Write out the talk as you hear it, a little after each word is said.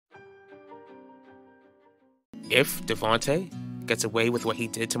If Devontae gets away with what he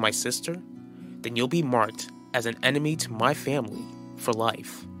did to my sister, then you'll be marked as an enemy to my family for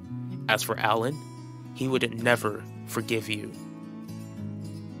life. As for Alan, he would never forgive you.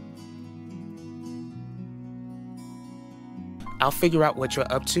 I'll figure out what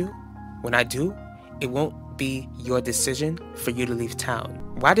you're up to. When I do, it won't be your decision for you to leave town.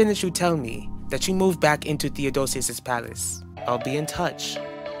 Why didn't you tell me that you moved back into Theodosius' palace? I'll be in touch.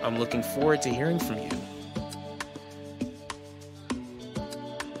 I'm looking forward to hearing from you.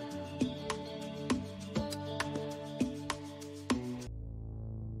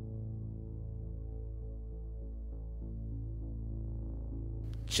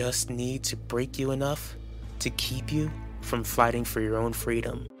 Just need to break you enough to keep you from fighting for your own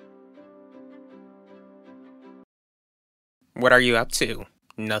freedom. What are you up to?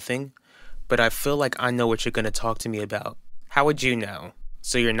 Nothing. But I feel like I know what you're going to talk to me about. How would you know?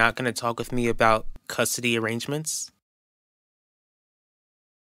 So you're not going to talk with me about custody arrangements?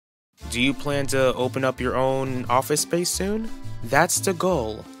 Do you plan to open up your own office space soon? That's the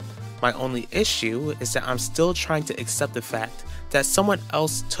goal. My only issue is that I'm still trying to accept the fact that someone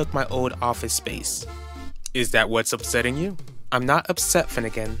else took my old office space. Is that what's upsetting you? I'm not upset,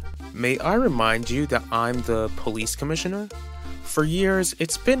 Finnegan. May I remind you that I'm the police commissioner? For years,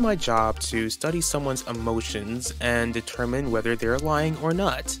 it's been my job to study someone's emotions and determine whether they're lying or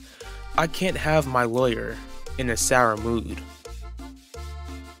not. I can't have my lawyer in a sour mood.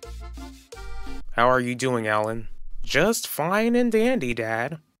 How are you doing, Alan? Just fine and dandy,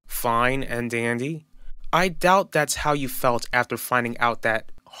 Dad. Fine and dandy? I doubt that's how you felt after finding out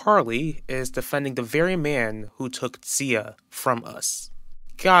that Harley is defending the very man who took Zia from us.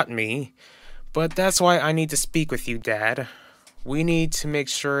 Got me. But that's why I need to speak with you, Dad. We need to make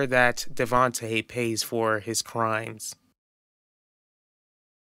sure that Devontae pays for his crimes.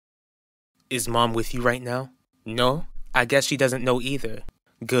 Is Mom with you right now? No? I guess she doesn't know either.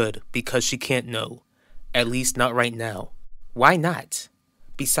 Good, because she can't know. At least not right now. Why not?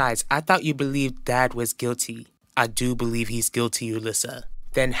 Besides, I thought you believed Dad was guilty. I do believe he's guilty, Ulissa.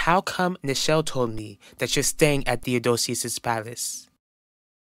 Then how come Nichelle told me that you're staying at Theodosius' palace?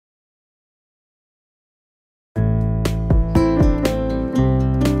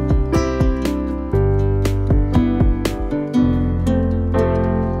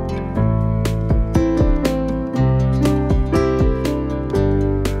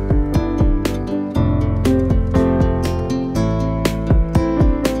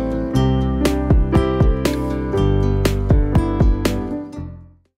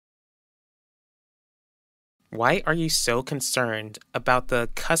 Why are you so concerned about the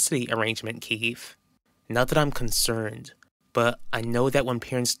custody arrangement, Keith? Not that I'm concerned, but I know that when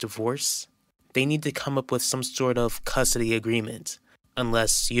parents divorce, they need to come up with some sort of custody agreement,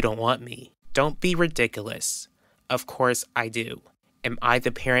 unless you don't want me. Don't be ridiculous. Of course I do. Am I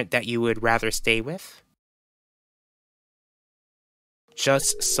the parent that you would rather stay with?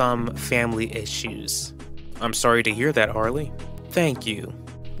 Just some family issues. I'm sorry to hear that, Harley. Thank you.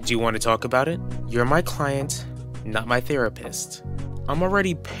 Do you want to talk about it? You're my client, not my therapist. I'm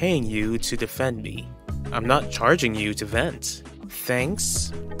already paying you to defend me. I'm not charging you to vent.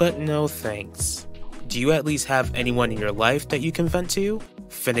 Thanks, but no thanks. Do you at least have anyone in your life that you can vent to?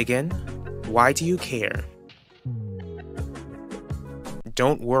 Finnegan, why do you care?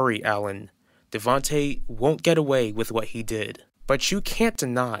 Don't worry, Alan. Devontae won't get away with what he did. But you can't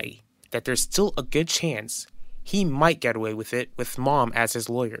deny that there's still a good chance he might get away with it with Mom as his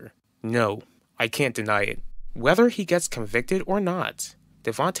lawyer. No, I can't deny it. Whether he gets convicted or not,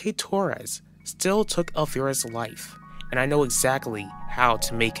 Devontae Torres still took Elvira's life, and I know exactly how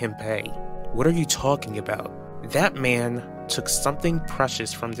to make him pay. What are you talking about? That man took something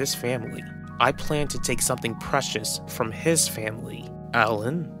precious from this family. I plan to take something precious from his family.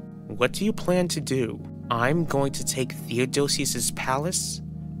 Alan, what do you plan to do? I'm going to take Theodosius' palace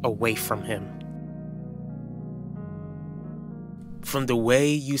away from him. From the way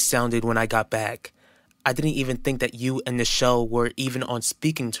you sounded when I got back, I didn't even think that you and Nichelle were even on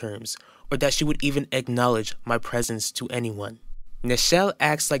speaking terms, or that she would even acknowledge my presence to anyone. Nichelle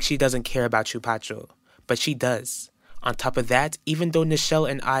acts like she doesn't care about you, Pacho, but she does. On top of that, even though Nichelle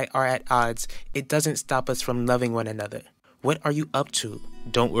and I are at odds, it doesn't stop us from loving one another. What are you up to?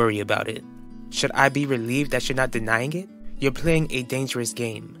 Don't worry about it. Should I be relieved that you're not denying it? You're playing a dangerous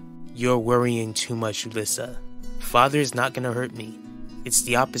game. You're worrying too much, Ulissa. Father is not gonna hurt me. It's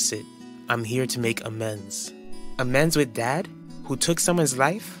the opposite. I'm here to make amends. Amends with Dad, who took someone's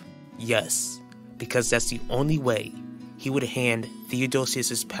life? Yes, because that's the only way he would hand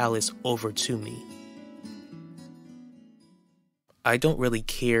Theodosius' palace over to me. I don't really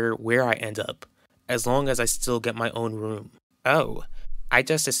care where I end up, as long as I still get my own room. Oh, I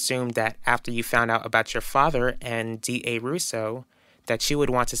just assumed that after you found out about your father and D.A. Russo, that you would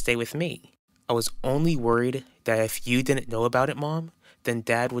want to stay with me. I was only worried that if you didn't know about it, Mom, then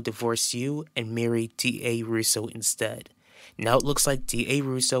Dad would divorce you and marry D.A. Russo instead. Now it looks like D.A.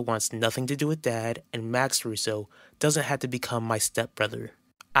 Russo wants nothing to do with Dad, and Max Russo doesn't have to become my stepbrother.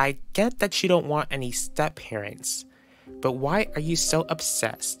 I get that you don't want any step-parents, but why are you so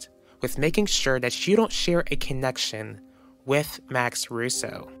obsessed with making sure that you don't share a connection with Max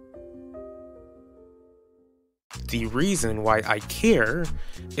Russo? The reason why I care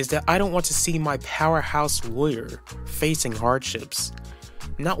is that I don't want to see my powerhouse lawyer facing hardships.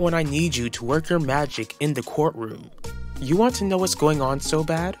 Not when I need you to work your magic in the courtroom. You want to know what's going on so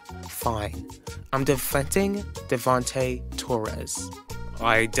bad? Fine. I'm defending Devontae Torres.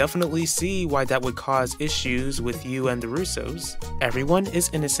 I definitely see why that would cause issues with you and the Russos. Everyone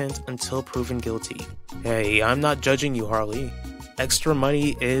is innocent until proven guilty. Hey, I'm not judging you, Harley. Extra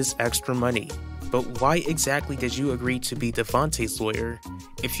money is extra money. But why exactly did you agree to be Devontae's lawyer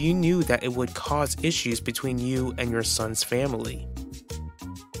if you knew that it would cause issues between you and your son's family?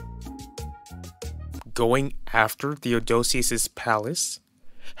 Going after Theodosius' palace?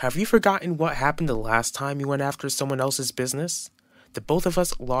 Have you forgotten what happened the last time you went after someone else's business? The both of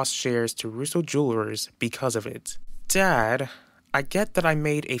us lost shares to Russo Jewelers because of it. Dad, I get that I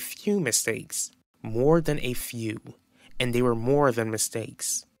made a few mistakes. More than a few. And they were more than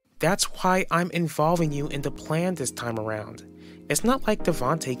mistakes. That's why I'm involving you in the plan this time around. It's not like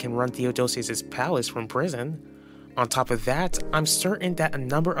Devontae can run Theodosius' palace from prison. On top of that, I'm certain that a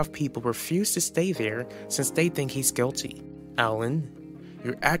number of people refuse to stay there since they think he's guilty. Alan,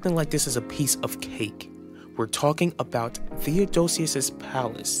 you're acting like this is a piece of cake. We're talking about Theodosius'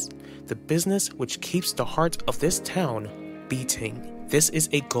 palace, the business which keeps the heart of this town beating. This is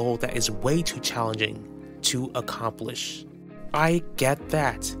a goal that is way too challenging to accomplish. I get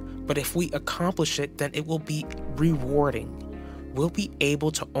that, but if we accomplish it, then it will be rewarding. We'll be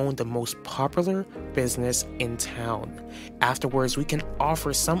able to own the most popular business in town. Afterwards, we can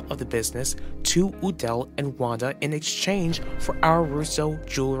offer some of the business to Udell and Wanda in exchange for our Russo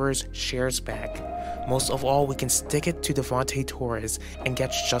Jewelers shares back. Most of all, we can stick it to Devontae Torres and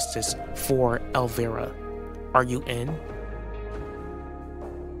get justice for Elvira. Are you in?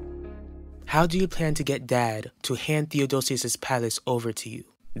 How do you plan to get Dad to hand Theodosius' palace over to you?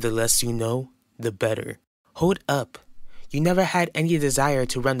 The less you know, the better. Hold up. You never had any desire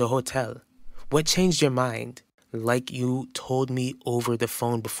to run the hotel. What changed your mind? Like you told me over the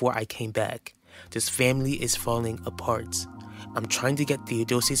phone before I came back. This family is falling apart. I'm trying to get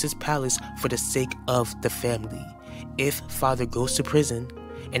Theodosius' palace for the sake of the family. If Father goes to prison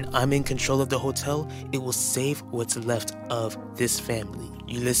and I'm in control of the hotel, it will save what's left of this family.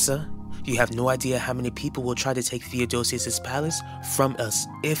 Yulissa, you have no idea how many people will try to take Theodosius' palace from us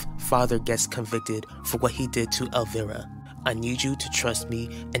if Father gets convicted for what he did to Elvira. I need you to trust me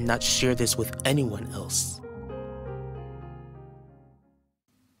and not share this with anyone else.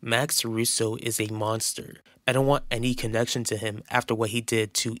 Max Russo is a monster. I don't want any connection to him after what he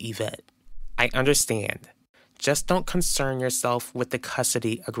did to Yvette. I understand. Just don't concern yourself with the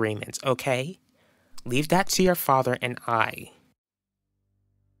custody agreement, okay? Leave that to your father and I.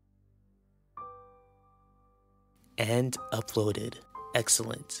 And uploaded.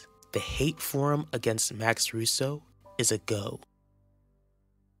 Excellent. The hate forum against Max Russo is a go.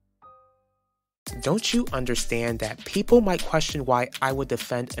 Don't you understand that people might question why I would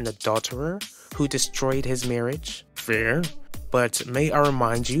defend an adulterer who destroyed his marriage? Fair. But may I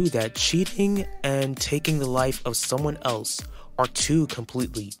remind you that cheating and taking the life of someone else are two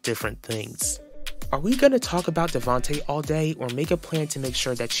completely different things. Are we gonna talk about Devontae all day or make a plan to make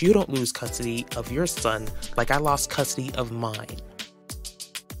sure that you don't lose custody of your son like I lost custody of mine?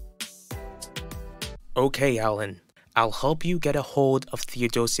 Okay, Alan. I'll help you get a hold of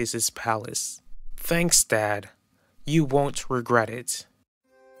Theodosius' palace. Thanks, Dad. You won't regret it.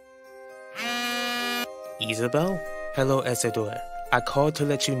 Isabel? Hello, Isidore. I called to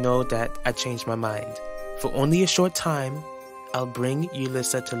let you know that I changed my mind. For only a short time, I'll bring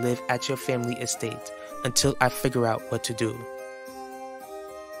Yulissa to live at your family estate until I figure out what to do.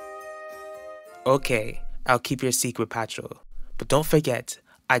 Okay, I'll keep your secret, Patro. But don't forget,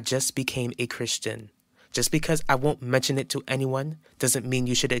 I just became a Christian. Just because I won't mention it to anyone doesn't mean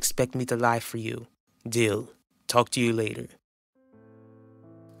you should expect me to lie for you. Deal. Talk to you later.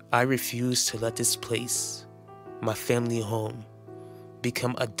 I refuse to let this place, my family home,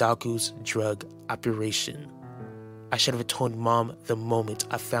 become a Daku's drug operation. I should have told Mom the moment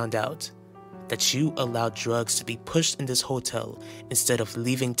I found out that you allowed drugs to be pushed in this hotel instead of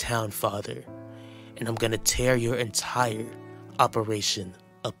leaving town, Father. and I'm gonna tear your entire operation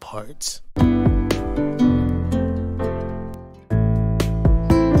apart.